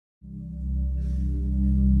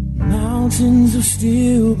mountains are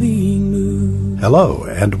still being moved. Hello,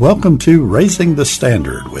 and welcome to Raising the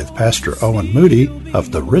Standard with Pastor Owen Moody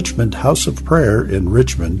of the Richmond House of Prayer in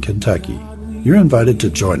Richmond, Kentucky. You're invited to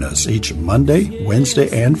join us each Monday,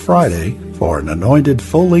 Wednesday, and Friday for an anointed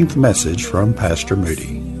full-length message from Pastor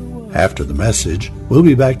Moody. After the message, we'll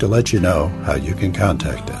be back to let you know how you can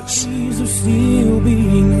contact us. Trees are still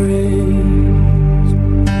being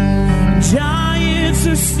raised. Giants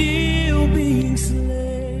are still being slain.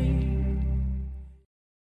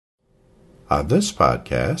 On this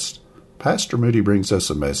podcast, Pastor Moody brings us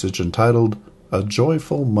a message entitled, A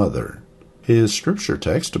Joyful Mother. His scripture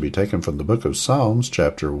text to be taken from the book of Psalms,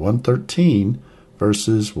 chapter 113,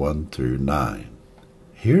 verses 1 through 9.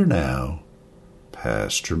 Here now,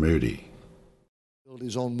 Pastor Moody.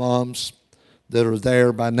 Abilities on moms that are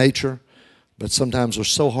there by nature, but sometimes are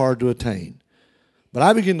so hard to attain. But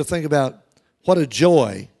I begin to think about what a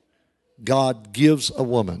joy God gives a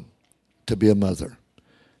woman to be a mother.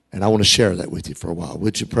 And I want to share that with you for a while.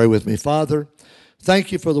 Would you pray with me? Father,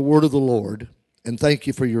 thank you for the word of the Lord, and thank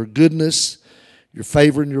you for your goodness, your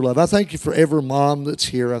favor, and your love. I thank you for every mom that's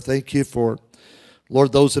here. I thank you for,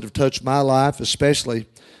 Lord, those that have touched my life, especially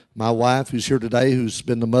my wife who's here today, who's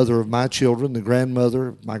been the mother of my children, the grandmother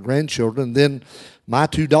of my grandchildren, and then my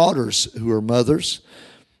two daughters who are mothers.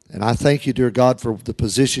 And I thank you, dear God, for the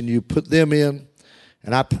position you put them in.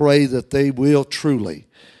 And I pray that they will truly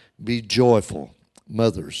be joyful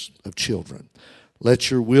mothers of children.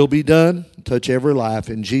 Let your will be done. Touch every life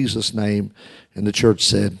in Jesus' name. And the church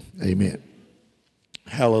said, amen.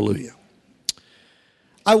 Hallelujah.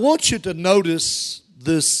 I want you to notice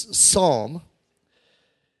this psalm.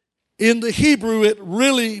 In the Hebrew, it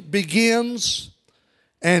really begins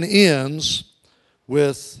and ends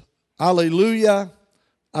with Alleluia,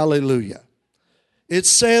 Alleluia. It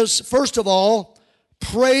says, first of all,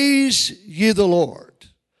 praise ye the Lord.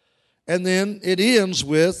 And then it ends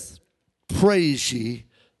with, praise ye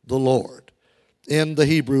the Lord. In the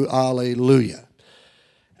Hebrew, Alleluia.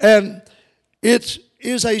 And it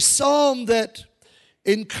is a psalm that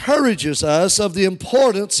encourages us of the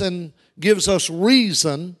importance and gives us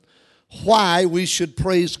reason why we should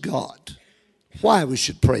praise God, why we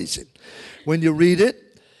should praise Him. When you read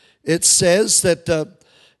it, it says that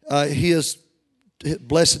He is,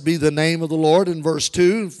 blessed be the name of the Lord in verse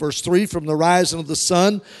 2. Verse 3, from the rising of the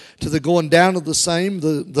sun to the going down of the same,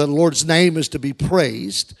 the Lord's name is to be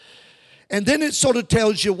praised. And then it sort of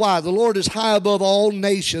tells you why. The Lord is high above all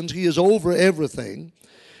nations. He is over everything.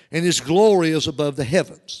 And His glory is above the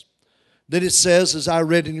heavens. Then it says, as I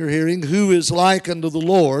read in your hearing, who is like unto the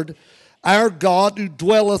Lord, our God who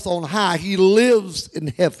dwelleth on high. He lives in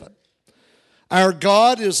heaven. Our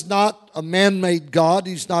God is not a man-made God.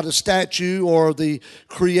 He's not a statue or the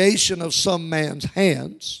creation of some man's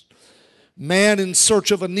hands. Man, in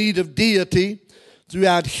search of a need of deity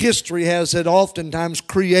throughout history, has had oftentimes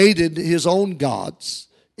created his own gods,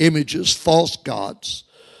 images, false gods,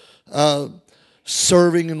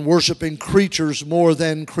 serving and worshiping creatures more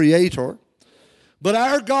than Creator. But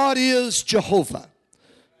our God is Jehovah.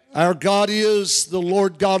 Our God is the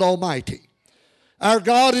Lord God Almighty. Our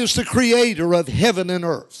God is the creator of heaven and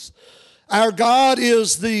earth. Our God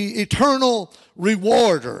is the eternal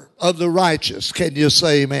rewarder of the righteous. Can you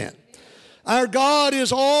say amen? Our God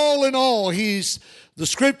is all in all. The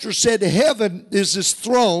scripture said heaven is His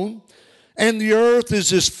throne and the earth is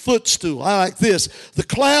His footstool. I like this. The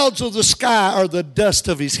clouds of the sky are the dust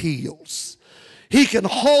of His heels. He can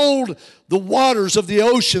hold the waters of the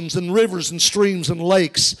oceans and rivers and streams and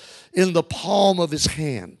lakes in the palm of His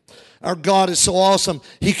hand. Our God is so awesome,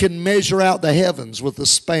 He can measure out the heavens with a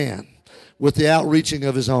span, with the outreaching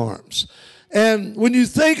of His arms. And when you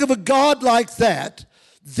think of a God like that,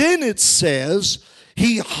 then it says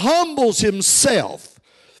He humbles Himself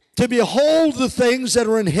to behold the things that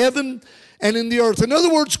are in heaven and in the earth. In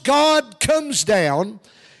other words, God comes down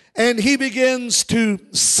and He begins to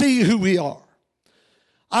see who we are.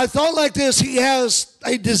 I thought like this, He has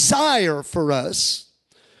a desire for us.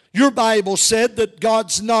 Your Bible said that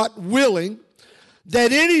God's not willing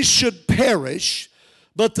that any should perish,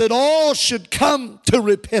 but that all should come to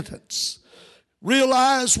repentance.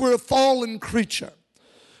 Realize we're a fallen creature.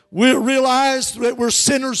 We realize that we're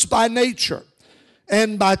sinners by nature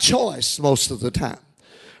and by choice most of the time.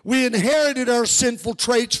 We inherited our sinful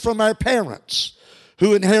traits from our parents,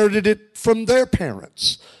 who inherited it from their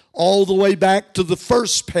parents, all the way back to the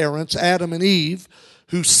first parents, Adam and Eve,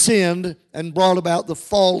 who sinned and brought about the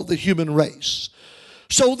fall of the human race.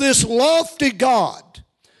 So this lofty God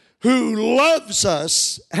who loves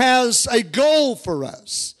us has a goal for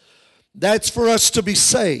us. That's for us to be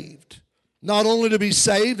saved. not only to be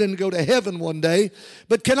saved and go to heaven one day,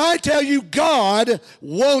 but can I tell you, God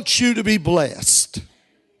wants you to be blessed.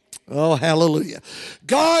 Oh, hallelujah.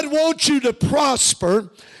 God wants you to prosper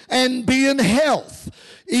and be in health,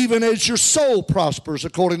 even as your soul prospers,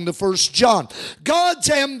 according to 1 John. God's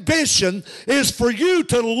ambition is for you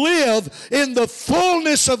to live in the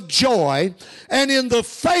fullness of joy and in the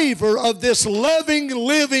favor of this loving,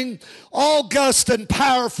 living, august, and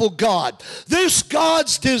powerful God. This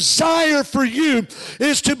God's desire for you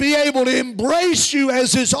is to be able to embrace you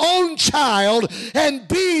as His own child and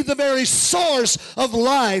be the very source of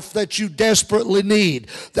life that you desperately need.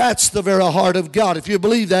 That's the very heart of God. If you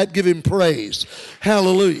believe that, give Him praise.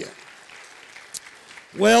 Hallelujah.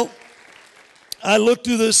 Well, I looked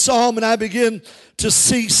through this psalm and I began to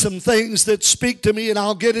see some things that speak to me, and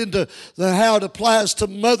I'll get into how it applies to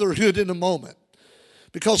motherhood in a moment.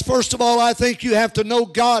 Because first of all, I think you have to know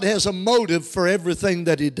God has a motive for everything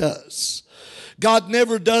that He does. God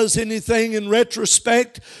never does anything in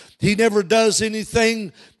retrospect. He never does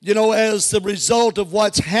anything, as the result of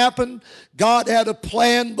what's happened. God had a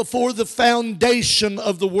plan before the foundation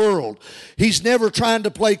of the world. He's never trying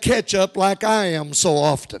to play catch up like I am so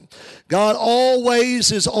often. God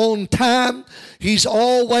always is on time. He's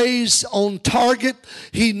always on target.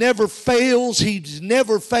 He never fails. He's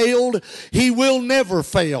never failed. He will never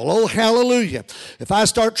fail. Oh, hallelujah. If I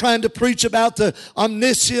start trying to preach about the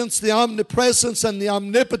omniscience, the omnipresence, and the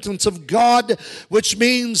omnipotence of God, which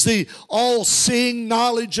means the all-seeing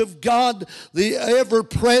knowledge of God, the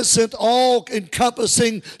ever-present,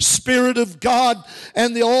 all-encompassing Spirit of God,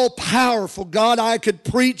 and the all-powerful God, I could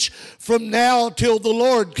preach from now till the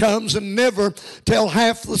Lord comes and never tell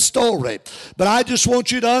half the story. But I just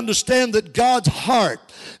want you to understand that God's heart,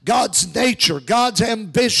 God's nature, God's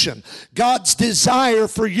ambition, God's desire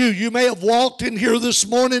for you. You may have walked in here this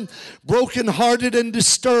morning brokenhearted and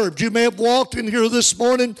disturbed. You may have walked in here this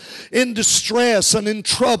morning in distress and in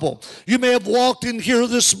trouble. You may have walked in here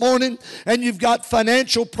this morning and you've got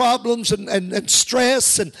financial problems and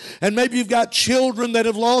stress, and maybe you've got children that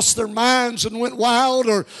have lost their minds and went wild,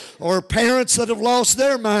 or parents that have lost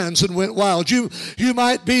their minds and went wild. You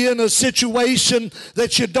might be in a situation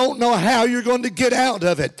that you don't know how you're going to get out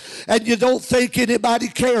of it, and you don't think anybody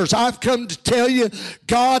cares. I've come to tell you,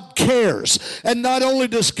 God cares. And not only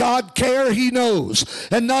does God care, He knows.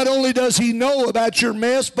 And not only does He know about your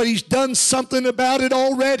mess, but He's done something about it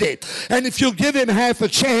already. And if you'll give Him half a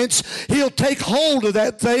chance, He'll take hold of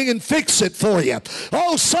that thing and fix it for you.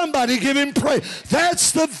 Oh, somebody give Him praise.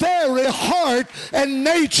 That's the very heart and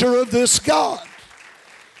nature of this God.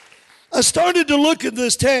 I started to look at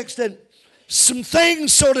this text, and some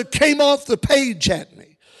things sort of came off the page at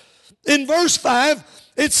me. In verse 5,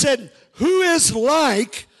 it said, "Who is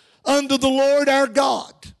like unto the Lord our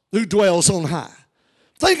God, who dwells on high?"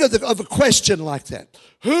 Think of a question like that.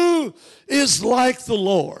 Who is like the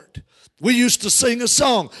Lord? We used to sing a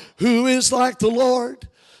song, "Who is like the Lord?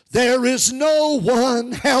 There is no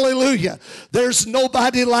one," hallelujah. There's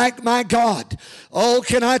nobody like my God. Oh,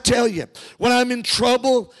 can I tell you, when I'm in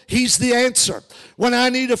trouble, He's the answer. When I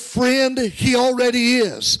need a friend, He already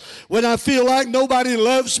is. When I feel like nobody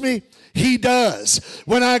loves me, He does.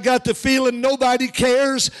 When I got the feeling nobody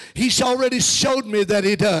cares, He's already showed me that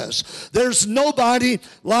He does. There's nobody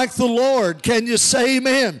like the Lord. Can you say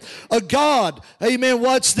amen? A God, amen,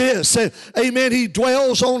 what's this? Amen, He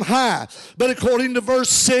dwells on high. But according to verse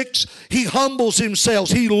 6, He humbles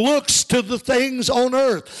Himself. He looks to the things on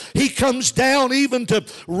earth. He comes down even to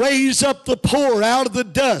raise up the poor out of the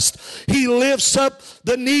dust. He lifts up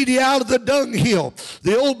the needy out of the dunghill.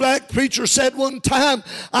 The old black preacher said one time,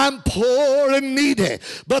 "I'm poor and needy,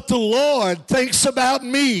 but the Lord thinks about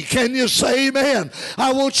me." Can you say amen?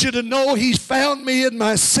 I want you to know He found me in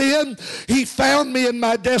my sin. He found me in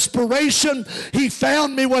my desperation. He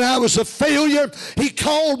found me when I was a failure. He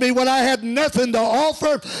called me when I had nothing to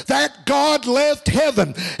offer. That God left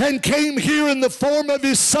heaven and came here in the form of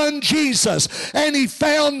His Son Jesus, and He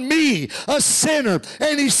found me, a sinner,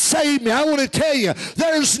 and He saved me. I want to tell you,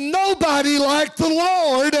 there's nobody like the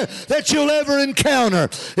Lord that you'll ever encounter.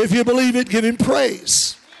 If you believe it, give Him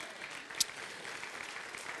praise.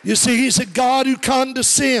 You see, He's a God who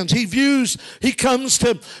condescends. He comes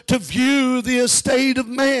to view the estate of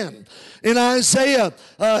man. In Isaiah,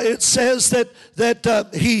 it says that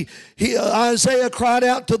Isaiah cried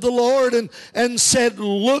out to the Lord and said,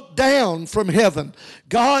 look down from heaven.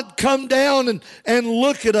 God, come down and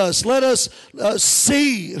look at us. Let us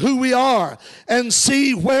see who we are and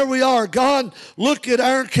see where we are. God, look at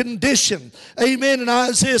our condition. Amen. In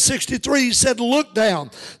Isaiah 63, he said, look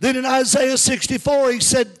down. Then in Isaiah 64, he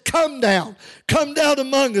said, come down. Come down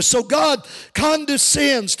among us. So God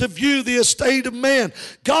condescends to view the estate of man.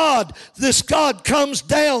 This God comes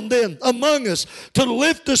down then among us to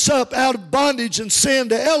lift us up out of bondage and sin,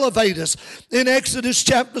 to elevate us. In Exodus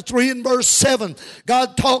chapter 3 and verse 7,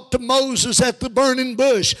 God talked to Moses at the burning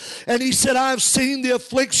bush, and he said, I've seen the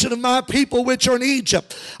affliction of my people which are in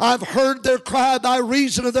Egypt. I've heard their cry by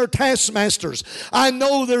reason of their taskmasters. I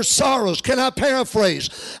know their sorrows. Can I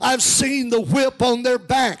paraphrase? I've seen the whip on their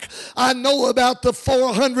back. I know about the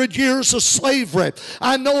 400 years of slavery.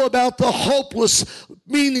 I know about the hopeless,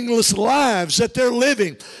 meaningless lives that they're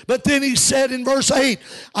living. But then he said in verse 8,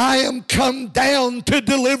 I am come down to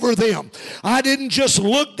deliver them. I didn't just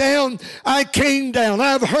look down, I came down.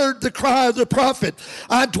 I've heard the cry of the prophet.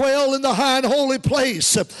 I dwell in the high and holy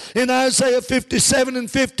place. In Isaiah 57 and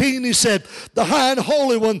 15, he said, the high and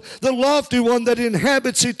holy one, the lofty one that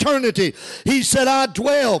inhabits eternity. He said, I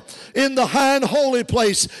dwell in the high and holy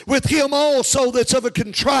place with him also that's of a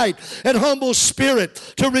contrite and humble spirit,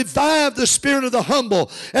 to revive the spirit of the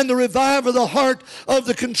humble and the revive of the heart of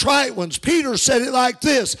the contrite ones. Peter said it like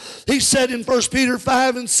this. He said in 1 Peter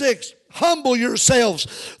 5 and 6, humble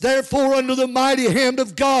yourselves, therefore, under the mighty hand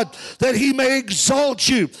of God, that he may exalt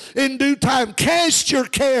you in due time. Cast your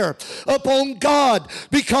care upon God,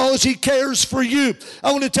 because he cares for you.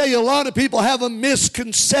 I want to tell you, a lot of people have a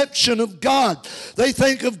misconception of God. They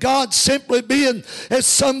think of God simply being as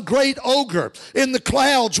some great ogre in the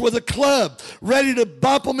clouds with a club, ready to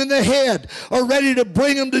bop them in the head or ready to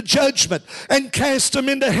bring them to judgment and cast them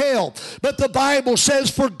into hell. But the Bible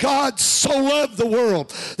says, for God so loved the world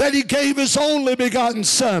that he gave his only begotten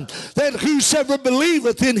Son, that whosoever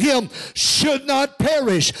believeth in him should not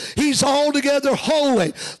perish. He's altogether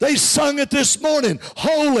holy. They sung it this morning.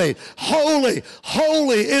 Holy, holy,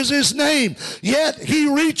 holy is his name. Yet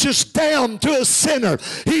he reaches down to a sinner.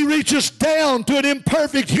 He reaches down to an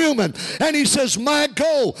imperfect human. And he says, my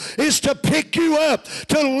goal is to pick you up,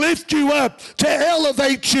 to lift you up, to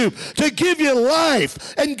elevate you, to give you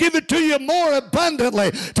life and give it to you more abundantly,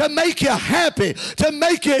 to make you happy, to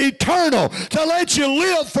make you eternal, to let you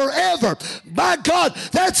live forever. My God,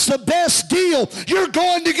 that's the best deal you're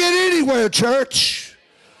going to get anywhere, church.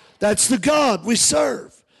 That's the God we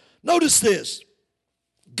serve. Notice this.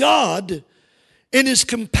 God, in his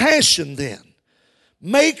compassion then,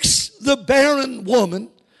 makes the barren woman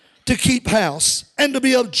to keep house and to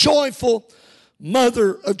be a joyful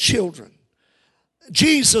mother of children.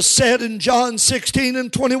 Jesus said in John 16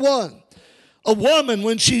 and 21, a woman,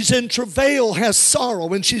 when she's in travail, has sorrow.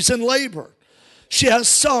 When she's in labor, she has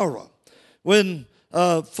sorrow. When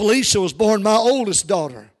Felicia was born, my oldest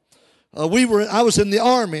daughter, I was in the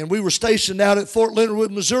Army, and we were stationed out at Fort Leonard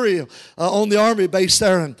Wood, Missouri, on the Army base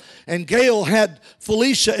there. And Gail had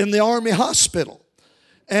Felicia in the Army hospital.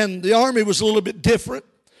 And the Army was a little bit different.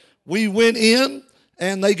 We went in,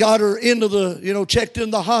 and they got her into the, checked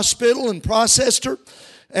in the hospital and processed her,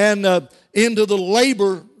 and into the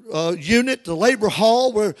labor unit, the labor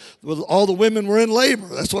hall, where all the women were in labor.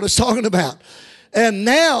 That's what it's talking about. And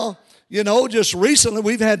now, just recently,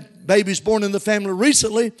 we've had babies born in the family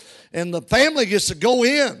recently, and the family gets to go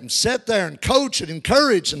in and sit there and coach and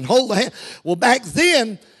encourage and hold the hand. Well, back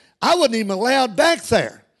then, I wasn't even allowed back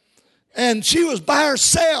there. And she was by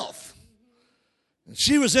herself. And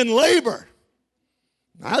she was in labor.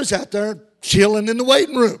 I was out there chilling in the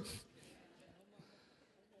waiting room.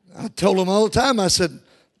 I told them all the time, I said,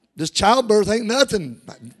 this childbirth ain't nothing.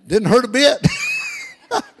 Didn't hurt a bit.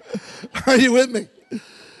 Are you with me?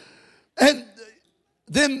 And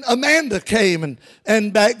then Amanda came,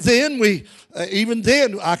 and back then, even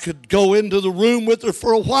then, I could go into the room with her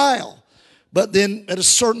for a while. But then at a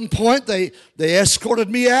certain point, they escorted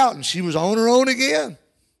me out, and she was on her own again.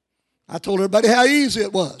 I told everybody how easy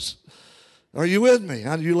it was. Are you with me?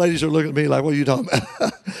 You ladies are looking at me like, what are you talking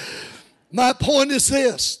about? My point is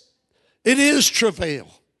this. It is travail.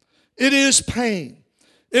 It is pain.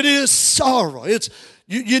 It is sorrow.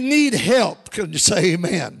 You need help. Can you say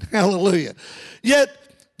amen? Hallelujah. Yet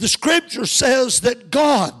the scripture says that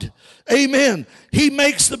God, amen, he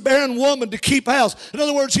makes the barren woman to keep house. In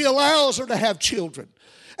other words, he allows her to have children.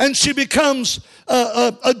 And she becomes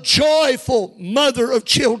a joyful mother of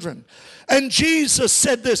children. And Jesus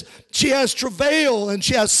said this, she has travail and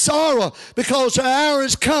she has sorrow because her hour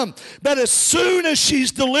has come. But as soon as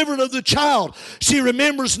she's delivered of the child, she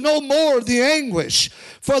remembers no more of the anguish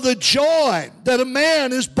for the joy that a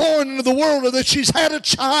man is born into the world, or that she's had a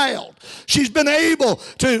child. She's been able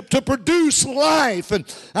to produce life. And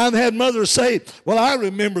I've had mothers say, well, I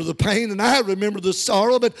remember the pain and I remember the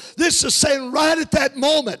sorrow. But this is saying right at that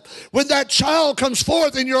moment when that child comes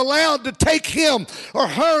forth and you're allowed to take him or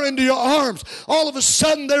her into your arms, all of a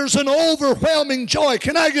sudden there's an overwhelming joy.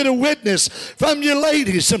 Can I get a witness from you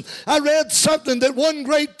ladies? And I read something that one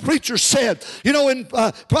great preacher said. You know, in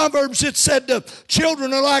Proverbs it said,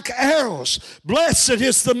 children are like arrows. Blessed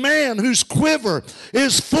is the man whose quiver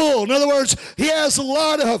is full. In other words, he has a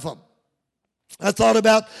lot of them. I thought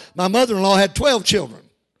about my mother-in-law had 12 children,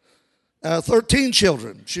 13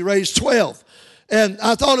 children. She raised 12. And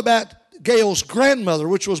I thought about Gail's grandmother,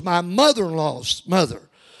 which was my mother-in-law's mother.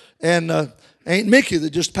 And Aunt Mickey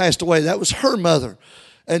that just passed away, that was her mother.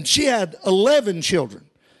 And she had 11 children.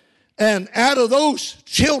 And out of those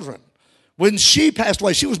children, when she passed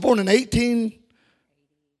away, she was born in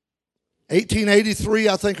 1883,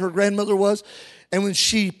 I think her grandmother was. And when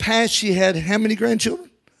she passed, she had how many grandchildren?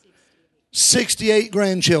 68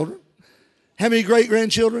 grandchildren. How many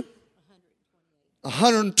great-grandchildren?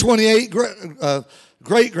 128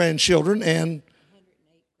 great-grandchildren and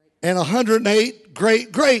 108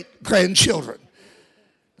 great-great-grandchildren.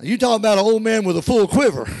 Now, you talking about an old man with a full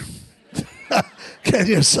quiver. Can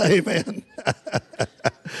you say amen?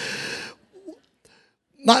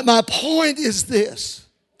 My point is this.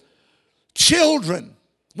 Children,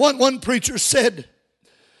 one preacher said,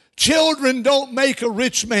 children don't make a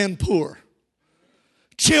rich man poor.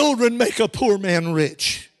 Children make a poor man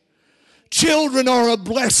rich. Children are a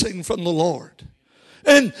blessing from the Lord.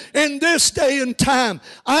 And in this day and time,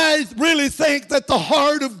 I really think that the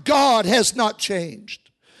heart of God has not changed.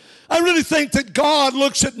 I really think that God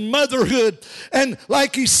looks at motherhood, and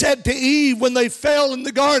like he said to Eve when they fell in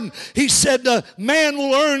the garden, he said, man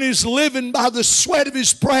will earn his living by the sweat of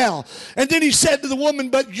his brow. And then he said to the woman,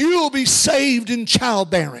 but you'll be saved in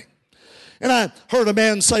childbearing. And I heard a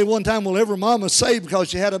man say one time, well, every mama's saved because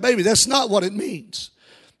she had a baby. That's not what it means.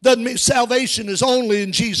 Doesn't mean salvation is only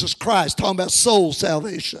in Jesus Christ, talking about soul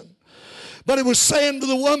salvation. But it was saying to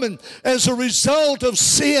the woman, as a result of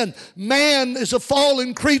sin, man is a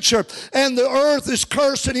fallen creature, and the earth is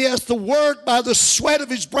cursed, and he has to work by the sweat of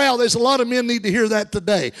his brow. There's a lot of men need to hear that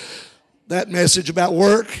today. That message about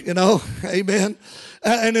work, you know, amen.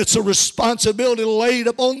 And it's a responsibility laid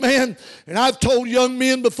upon man. And I've told young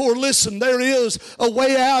men before, listen, there is a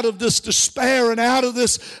way out of this despair and out of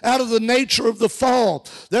the nature of the fall.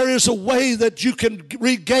 There is a way that you can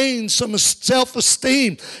regain some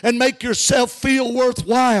self-esteem and make yourself feel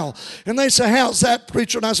worthwhile. And they say, how's that,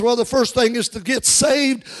 preacher? And I said, well, the first thing is to get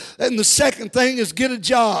saved, and the second thing is get a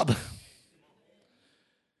job.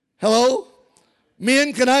 Hello?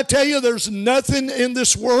 Men, can I tell you, there's nothing in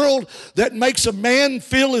this world that makes a man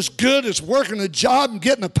feel as good as working a job and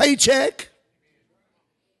getting a paycheck?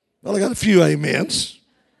 Well, I got a few amens.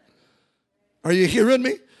 Are you hearing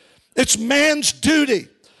me? It's man's duty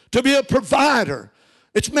to be a provider.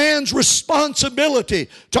 It's man's responsibility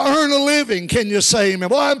to earn a living. Can you say amen?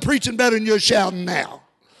 Well, I'm preaching better than you're shouting now.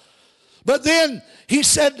 But then he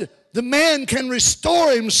said the man can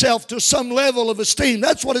restore himself to some level of esteem.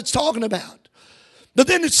 That's what it's talking about. But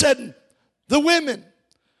then it said, the women,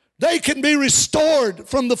 they can be restored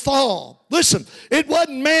from the fall. Listen, it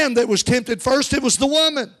wasn't man that was tempted first, it was the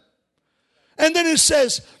woman. And then it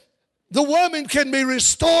says, the woman can be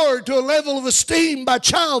restored to a level of esteem by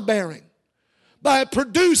childbearing, by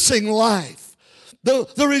producing life.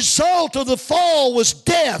 The result of the fall was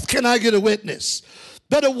death. Can I get a witness?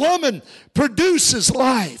 But a woman produces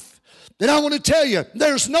life. And I want to tell you,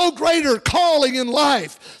 there's no greater calling in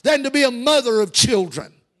life than to be a mother of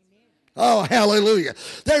children. Oh, hallelujah.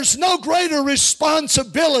 There's no greater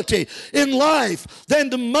responsibility in life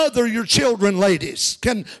than to mother your children, ladies.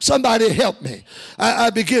 Can somebody help me?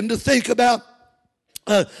 I begin to think about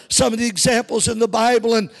some of the examples in the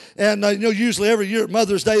Bible, and you know, usually every year at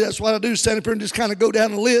Mother's Day, that's what I do, stand up here and just kind of go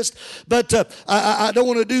down the list. But I don't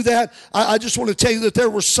want to do that. I just want to tell you that there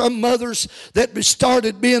were some mothers that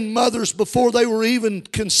started being mothers before they were even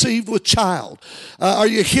conceived with child. Are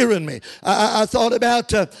you hearing me? I thought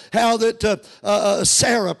about how that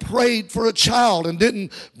Sarah prayed for a child and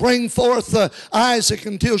didn't bring forth Isaac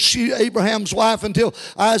until Abraham's wife, until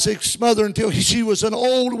Isaac's mother, until she was an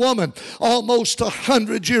old woman, almost 100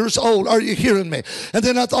 100 years old. Are you hearing me? And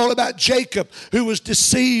then I thought about Jacob, who was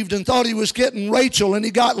deceived and thought he was getting Rachel, and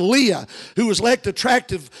he got Leah, who was less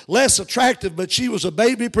attractive, but she was a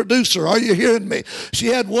baby producer. Are you hearing me? She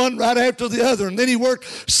had one right after the other, and then he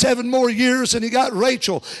worked 7 more years, and he got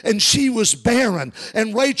Rachel, and she was barren.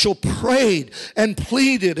 And Rachel prayed and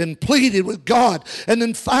pleaded with God, and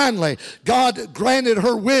then finally God granted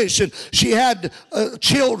her wish, and she had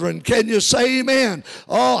children. Can you say amen?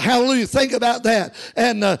 Oh, hallelujah. Think about that.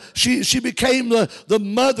 And she became the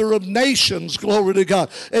mother of nations. Glory to God.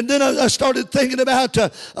 And then I started thinking about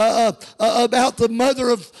the mother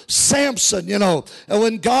of Samson, you know, and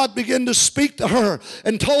when God began to speak to her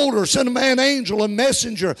and told her, sent a man angel, a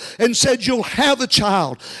messenger, and said, you'll have a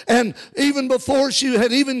child. And even before she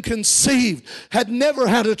had even conceived, had never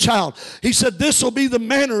had a child, he said, this will be the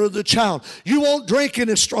manner of the child. You won't drink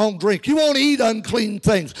any strong drink. You won't eat unclean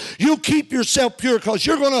things. You keep yourself pure, because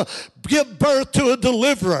you're going to give birth to a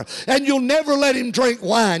deliverer, and you'll never let him drink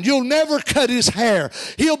wine. You'll never cut his hair.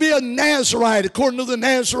 He'll be a Nazarite according to the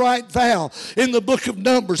Nazarite vow in the book of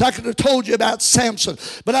Numbers. I could have told you about Samson,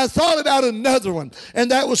 but I thought about another one, and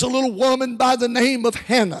that was a little woman by the name of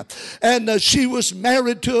Hannah. And she was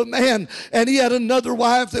married to a man, and he had another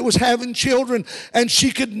wife that was having children, and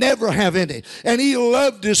she could never have any. And he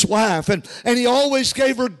loved his wife, and he always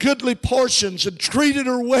gave her goodly portions and treated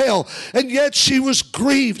her well, and yet she was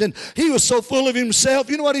grieved, and he was so full of himself.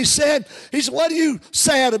 You know what he said? He said, what are you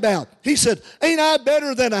sad about? He said, ain't I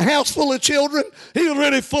better than a house full of children? He was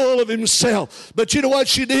really full of himself. But you know what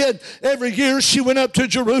she did? Every year she went up to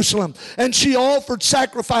Jerusalem, and she offered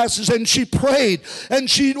sacrifices, and she prayed. And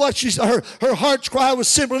her heart's cry was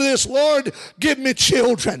simply this: Lord, give me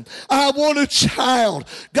children. I want a child.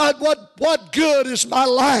 God, what good is my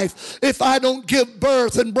life if I don't give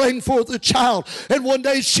birth and bring forth a child? And one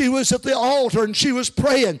day she was at the altar, and she was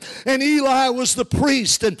praying. And Eli was the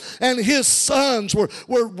priest, and his sons were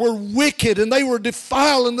wicked, and they were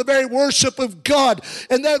defiling the very worship of God.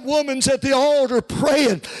 And that woman's at the altar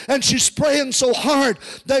praying, and she's praying so hard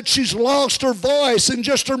that she's lost her voice, and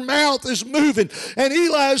just her mouth is moving. And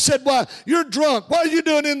Eli said, why, you're drunk. What are you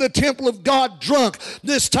doing in the temple of God drunk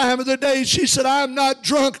this time of the day? She said, I'm not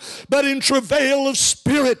drunk, but in travail of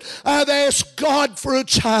spirit, I've asked God for a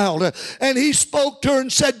child. And he spoke to her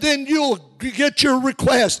and said, then you'll get your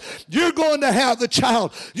request. You're going to have the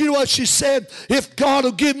child. You know what she said? If God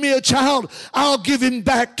will give me a child, I'll give him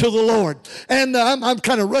back to the Lord. And I'm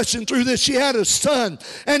kind of rushing through this. She had a son,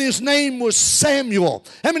 and his name was Samuel.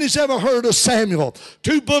 How many's ever heard of Samuel?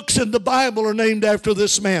 2 books in the Bible are named after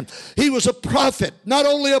this man. He was a prophet. Not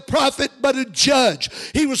only a prophet, but a judge.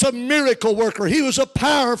 He was a miracle worker. He was a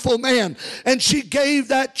powerful man. And she gave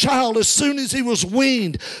that child as soon as he was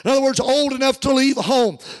weaned. In other words, old enough to leave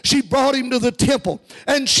home. She brought him to the temple,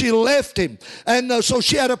 and she left him. And so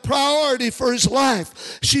she had a priority for his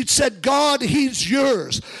life. She'd said, God, he's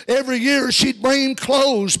yours. Every year she'd bring him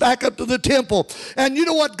clothes back up to the temple. And you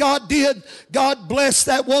know what God did? God blessed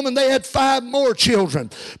that woman. They had 5 more children.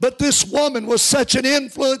 But this woman was such an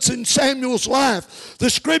influence in Samuel's life. The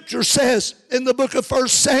scripture says in the book of 1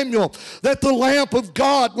 Samuel that the lamp of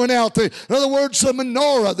God went out there. In other words, the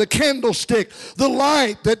menorah, the candlestick, the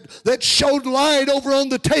light that showed light over on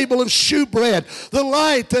the table of shewbread, the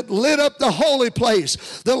light that lit up the holy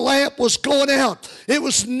place. The lamp was going out. It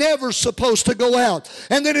was never supposed to go out.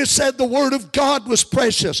 And then it said the word of God was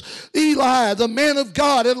precious. Eli, the man of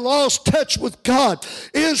God, had lost touch with God.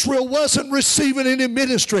 Israel wasn't receiving any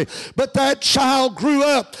ministry, but that child grew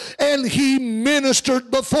up, and he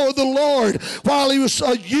ministered before the Lord while he was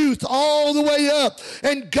a youth all the way up.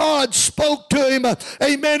 And God spoke to him,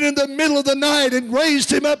 amen, in the middle of the night, and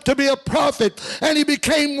raised him up to be a prophet. And he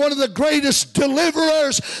became one of the greatest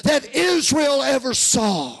deliverers that Israel ever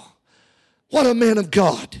saw. What a man of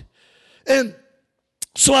God. And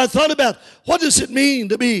so I thought about, what does it mean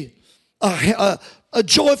to be a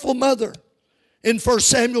joyful mother? In 1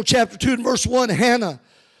 Samuel chapter 2 and verse 1, Hannah,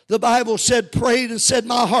 the Bible said, prayed and said,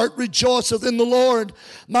 my heart rejoiceth in the Lord.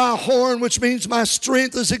 My horn, which means my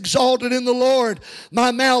strength, is exalted in the Lord.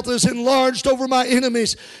 My mouth is enlarged over my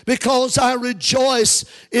enemies, because I rejoice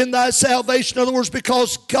in thy salvation. In other words,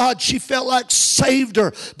 because God, she felt like, saved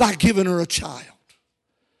her by giving her a child.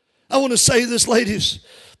 I want to say this, ladies.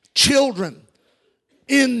 Children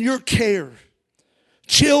in your care.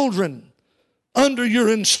 Children under your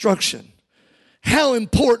instruction. How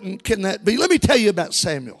important can that be? Let me tell you about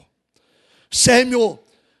Samuel. Samuel,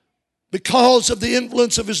 because of the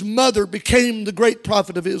influence of his mother, became the great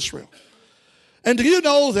prophet of Israel. And do you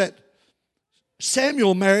know that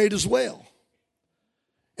Samuel married as well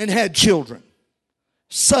and had children,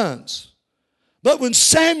 sons? But when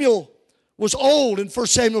Samuel was old in 1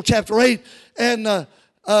 Samuel chapter 8, and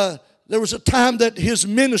there was a time that his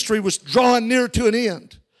ministry was drawing near to an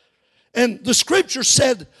end. And the scripture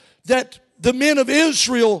said that the men of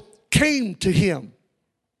Israel came to him.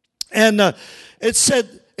 And it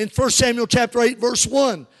said in 1 Samuel chapter 8, verse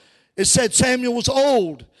 1, it said Samuel was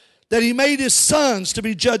old, that he made his sons to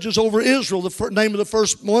be judges over Israel. The name of the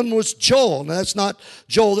first one was Joel. Now, that's not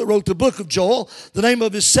Joel that wrote the book of Joel. The name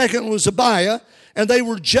of his second was Abiah, and they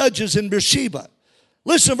were judges in Beersheba.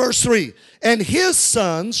 Listen to verse 3. And his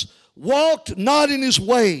sons walked not in his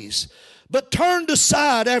ways, but turned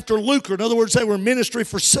aside after lucre. In other words, they were ministry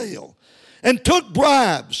for sale, and took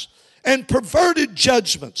bribes, and perverted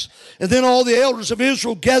judgments. And then all the elders of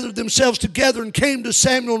Israel gathered themselves together and came to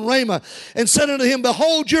Samuel in Ramah and said unto him,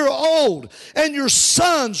 Behold, you're old, and your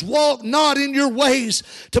sons walk not in your ways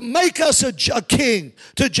to make us a king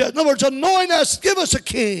to judge. In other words, anoint us, give us a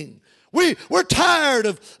king. We're tired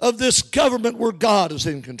of this government where God is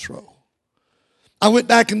in control. I went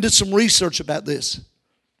back and did some research about this.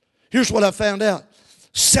 Here's what I found out.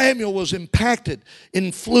 Samuel was impacted,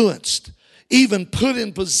 influenced, even put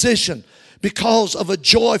in position because of a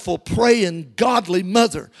joyful, praying, godly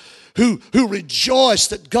mother who rejoiced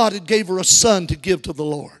that God had gave her a son to give to the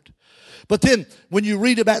Lord. But then when you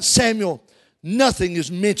read about Samuel, nothing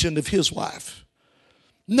is mentioned of his wife.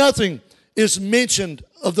 Nothing is mentioned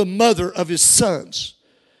of the mother of his sons.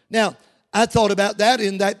 Now, I thought about that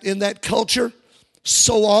in that culture.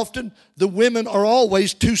 So often, the women are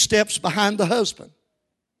always 2 steps behind the husband.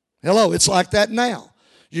 Hello, it's like that now.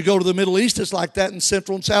 You go to the Middle East, it's like that in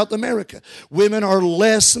Central and South America. Women are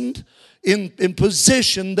lessened in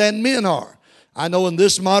position than men are. I know in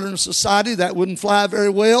this modern society that wouldn't fly very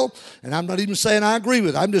well, and I'm not even saying I agree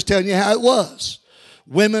with it. I'm just telling you how it was.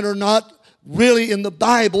 Women are not really in the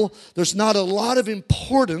Bible. There's not a lot of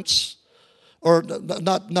importance, or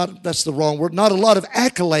not that's the wrong word, not a lot of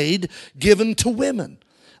accolade given to women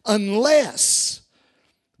unless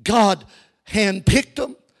God handpicked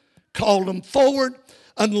them, called them forward,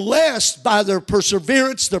 unless by their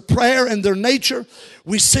perseverance, their prayer, and their nature,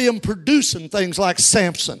 we see them producing things like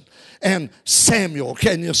Samson and Samuel.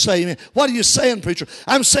 Can you say, what are you saying, preacher?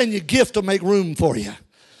 I'm saying your gift will make room for you.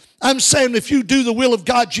 I'm saying if you do the will of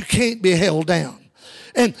God, you can't be held down.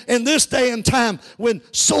 And in this day and time, when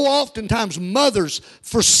so oftentimes mothers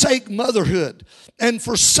forsake motherhood and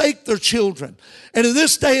forsake their children, and in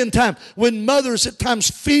this day and time, when mothers at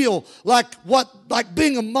times feel like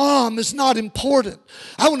being a mom is not important,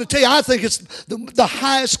 I want to tell you, I think it's the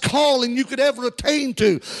highest calling you could ever attain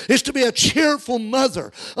to is to be a cheerful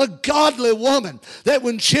mother, a godly woman, that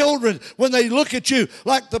when children, when they look at you,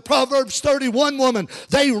 like the Proverbs 31 woman,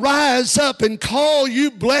 they rise up and call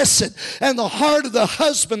you blessed, and the heart of the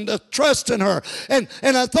husband to trust in her. And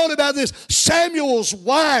I thought about this. Samuel's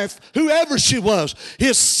wife, whoever she was,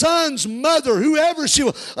 his son's mother, whoever she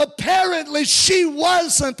was, apparently she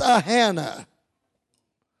wasn't a Hannah.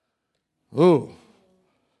 Oh,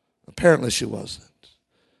 apparently she wasn't.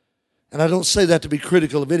 And I don't say that to be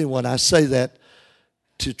critical of anyone. I say that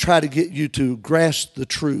to try to get you to grasp the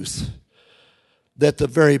truth that the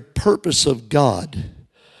very purpose of God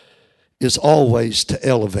is always to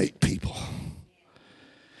elevate people.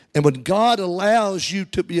 And when God allows you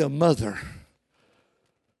to be a mother,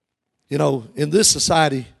 you know, in this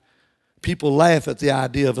society, people laugh at the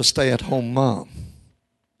idea of a stay-at-home mom.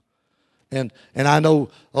 And I know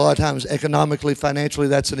a lot of times economically, financially,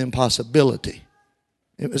 that's an impossibility.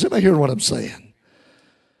 Is everybody hearing what I'm saying?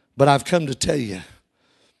 But I've come to tell you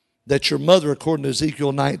that your mother, according to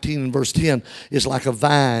Ezekiel 19 and verse 10, is like a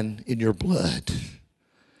vine in your blood.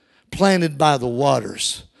 Planted by the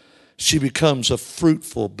waters, she becomes a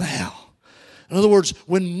fruitful bough. In other words,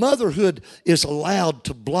 when motherhood is allowed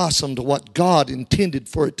to blossom to what God intended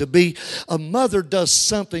for it to be, a mother does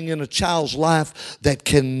something in a child's life that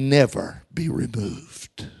can never be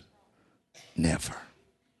removed. Never.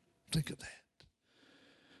 Think of that.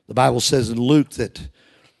 The Bible says in Luke that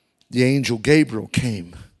the angel Gabriel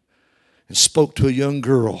came and spoke to a young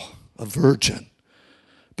girl, a virgin,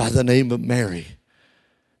 by the name of Mary,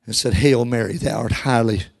 and said, Hail Mary, thou art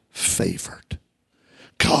highly favored.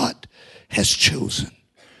 God has chosen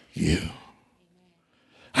you.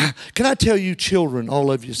 Can I tell you children, all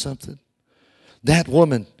of you, something? That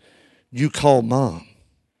woman you call mom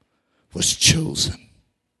was chosen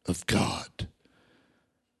of God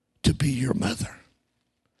to be your mother.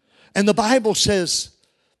 And the Bible says,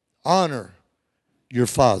 honor your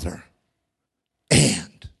father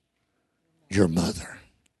and your mother.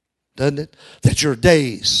 Doesn't it? That your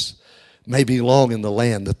days may be long in the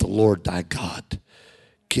land that the Lord thy God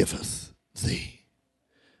giveth thee.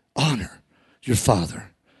 Honor your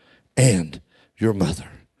father and your mother.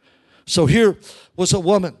 So here was a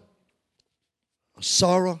woman of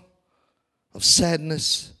sorrow, of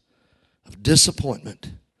sadness, of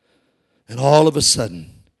disappointment. And all of a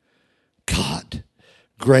sudden, God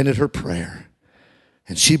granted her prayer.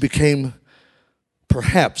 And she became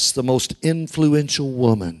perhaps the most influential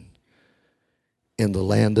woman in the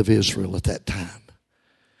land of Israel at that time,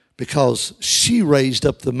 because she raised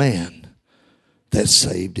up the man that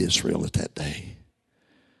saved Israel at that day.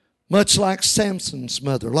 Much like Samson's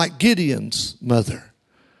mother, like Gideon's mother,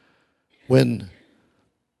 when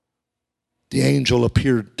the angel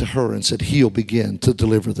appeared to her and said, he'll begin to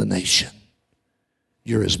deliver the nation.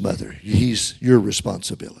 You're his mother. He's your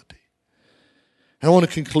responsibility. And I want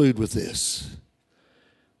to conclude with this.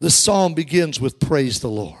 This psalm begins with praise the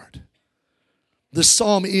Lord. This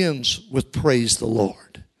psalm ends with praise the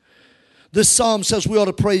Lord. This psalm says we ought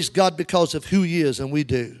to praise God because of who he is, and we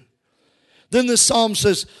do. Then this psalm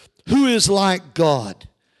says, who is like God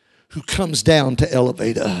who comes down to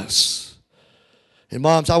elevate us? And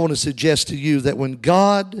moms, I want to suggest to you that when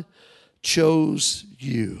God chose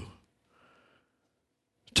you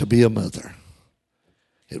to be a mother,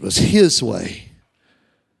 it was his way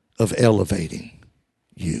of elevating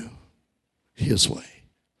you. His way.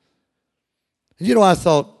 And you know, I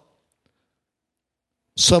thought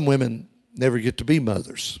some women never get to be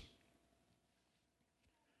mothers.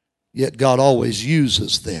 Yet God always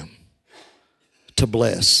uses them to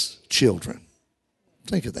bless children.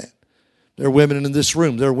 Think of that. There are women in this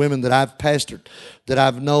room. There are women that I've pastored, that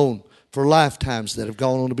I've known for lifetimes, that have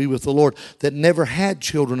gone on to be with the Lord, that never had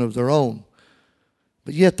children of their own.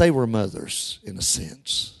 But yet they were mothers in a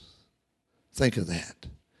sense. Think of that.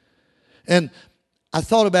 And I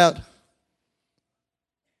thought about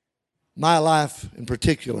my life in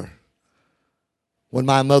particular when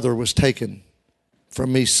my mother was taken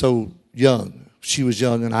from me so young. She was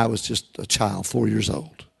young and I was just a child, 4 years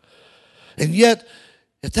old. And yet,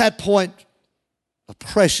 at that point, a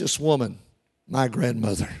precious woman, my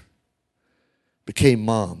grandmother, became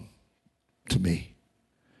mom to me.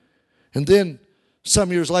 And then,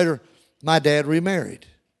 some years later, my dad remarried.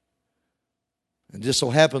 And just so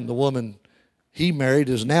happened the woman he married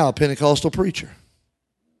is now a Pentecostal preacher.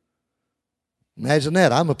 Imagine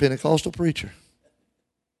that. I'm a Pentecostal preacher.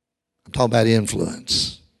 I'm talking about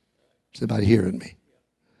influence. Is anybody hearing me?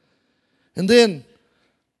 And then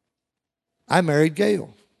I married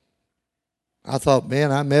Gail. I thought,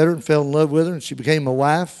 man, I met her and fell in love with her, and she became my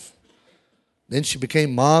wife. Then she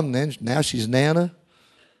became mom, and now she's Nana.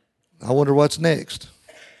 I wonder what's next.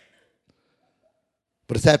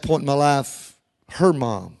 But at that point in my life, her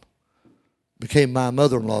mom became my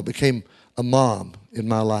mother-in-law, became a mom in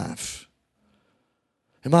my life.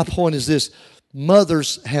 And my point is this: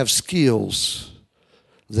 mothers have skills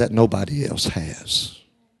that nobody else has.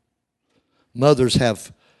 Mothers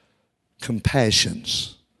have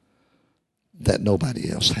compassions that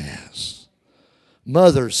nobody else has.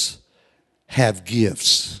 Mothers have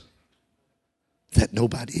gifts that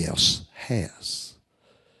nobody else has.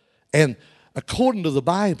 And according to the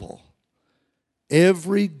Bible,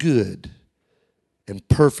 every good and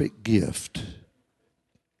perfect gift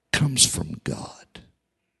comes from God.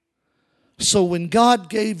 So when God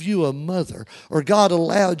gave you a mother, or God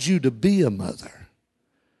allowed you to be a mother,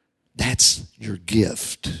 that's your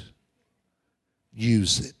gift.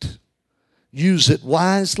 Use it. Use it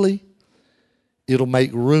wisely. It'll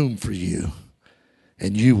make room for you,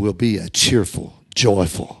 and you will be a cheerful,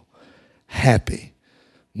 joyful, happy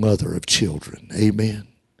mother of children. Amen.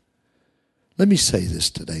 Let me say this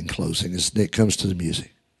today in closing as Nick comes to the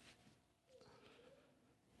music.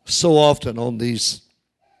 So often on these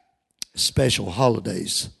special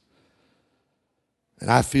holidays,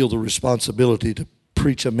 and I feel the responsibility to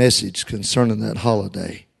preach a message concerning that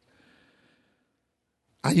holiday,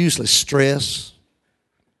 I usually stress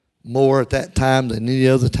more at that time than any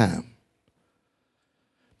other time,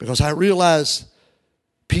 because I realize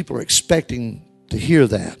people are expecting to hear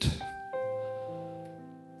that.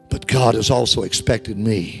 But God has also expected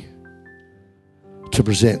me to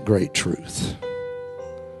present great truth.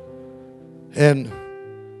 And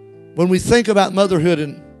when we think about motherhood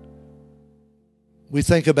and we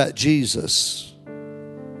think about Jesus,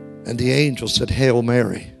 and the angel said, "Hail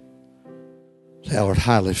Mary, thou art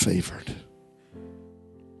highly favored,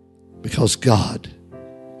 because God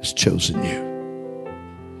has chosen you."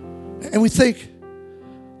 And we think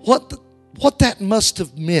what that must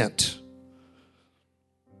have meant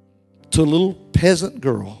to a little peasant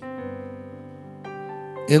girl,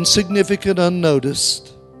 insignificant,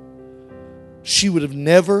 unnoticed. She would have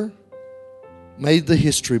never made the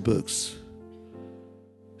history books.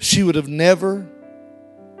 She would have never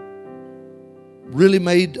really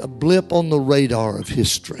made a blip on the radar of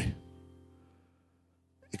history,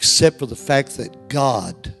 except for the fact that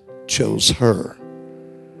God chose her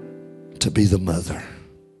to be the mother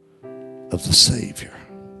of the Savior.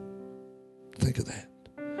 Think of that.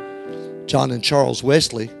 John and Charles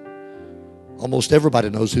Wesley, almost everybody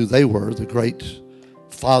knows who they were, the great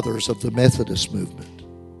fathers of the Methodist movement.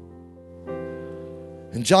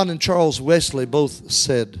 And John and Charles Wesley both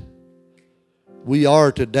said, we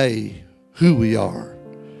are today who we are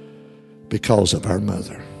because of our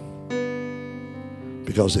mother.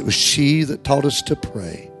 Because it was she that taught us to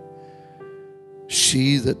pray.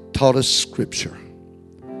 She that taught us Scripture.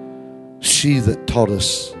 She that taught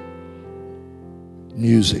us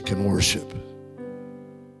music and worship.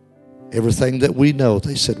 Everything that we know,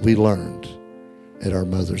 they said, we learned at our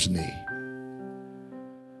mother's knee.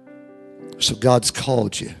 So God's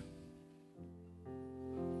called you.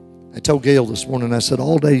 I told Gail this morning, I said,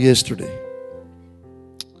 all day yesterday,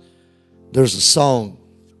 there's a song.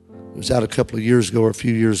 It was out a couple of years ago, or a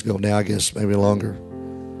few years ago now, I guess, maybe longer.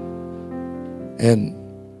 And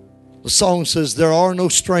the song says, there are no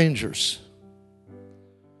strangers.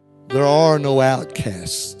 There are no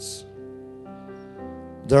outcasts.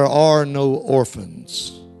 There are no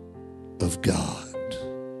orphans of God.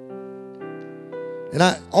 And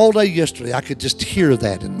all day yesterday, I could just hear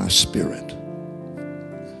that in my spirit.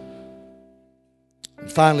 And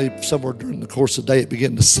finally, somewhere during the course of the day, it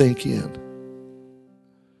began to sink in.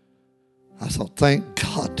 I thought, thank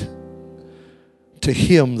God. To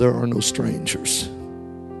Him, there are no strangers.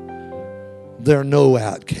 There are no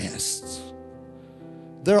outcasts.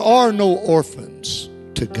 There are no orphans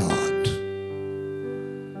to God.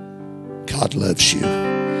 God loves you.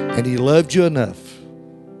 And He loved you enough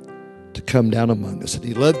to come down among us. And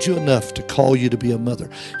He loved you enough to call you to be a mother.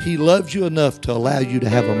 He loved you enough to allow you to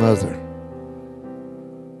have a mother,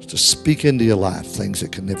 to speak into your life things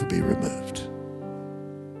that can never be removed.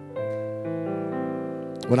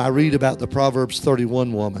 When I read about the Proverbs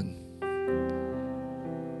 31 woman,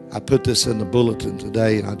 I put this in the bulletin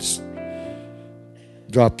today, and I just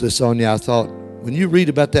dropped this on you. I thought, when you read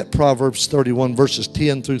about that Proverbs 31 verses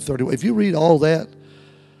 10 through 31, if you read all that,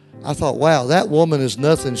 I thought, wow, that woman is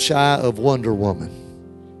nothing shy of Wonder Woman.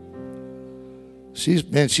 She's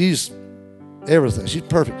everything. She's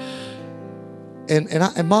perfect.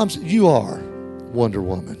 And moms, you are Wonder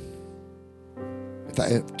Woman, if I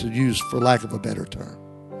have to use for lack of a better term.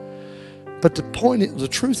 But the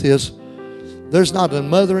truth is, there's not a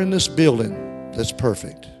mother in this building that's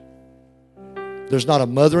perfect. There's not a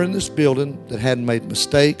mother in this building that hadn't made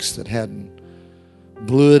mistakes, that hadn't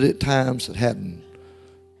blew it at times, that hadn't,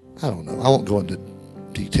 I don't know, I won't go into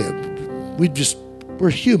detail. We're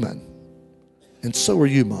human. And so are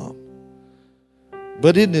you, Mom.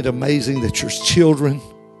 But isn't it amazing that your children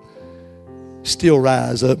still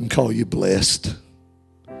rise up and call you blessed?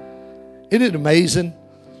 Isn't it amazing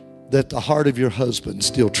that the heart of your husband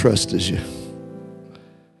still trusts you?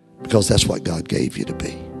 Because that's what God gave you to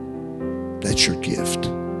be. That's your gift.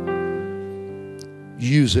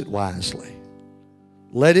 Use it wisely.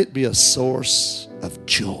 Let it be a source of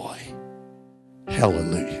joy.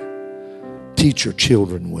 Hallelujah. Teach your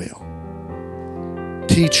children well.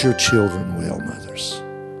 Teach your children well, mothers.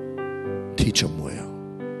 Teach them well.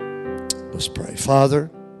 Let's pray. Father.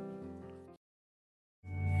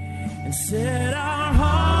 And set our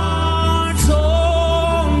hearts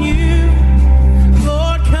on you,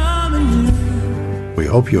 Lord, come and We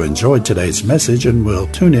hope you enjoyed today's message, and we'll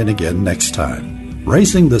tune in again next time.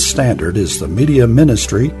 Raising the Standard is the media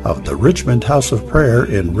ministry of the Richmond House of Prayer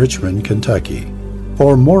in Richmond, Kentucky.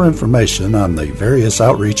 For more information on the various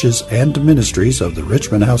outreaches and ministries of the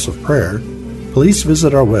Richmond House of Prayer, please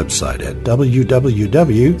visit our website at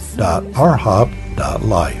www.rhop.life.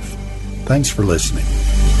 Thanks for listening.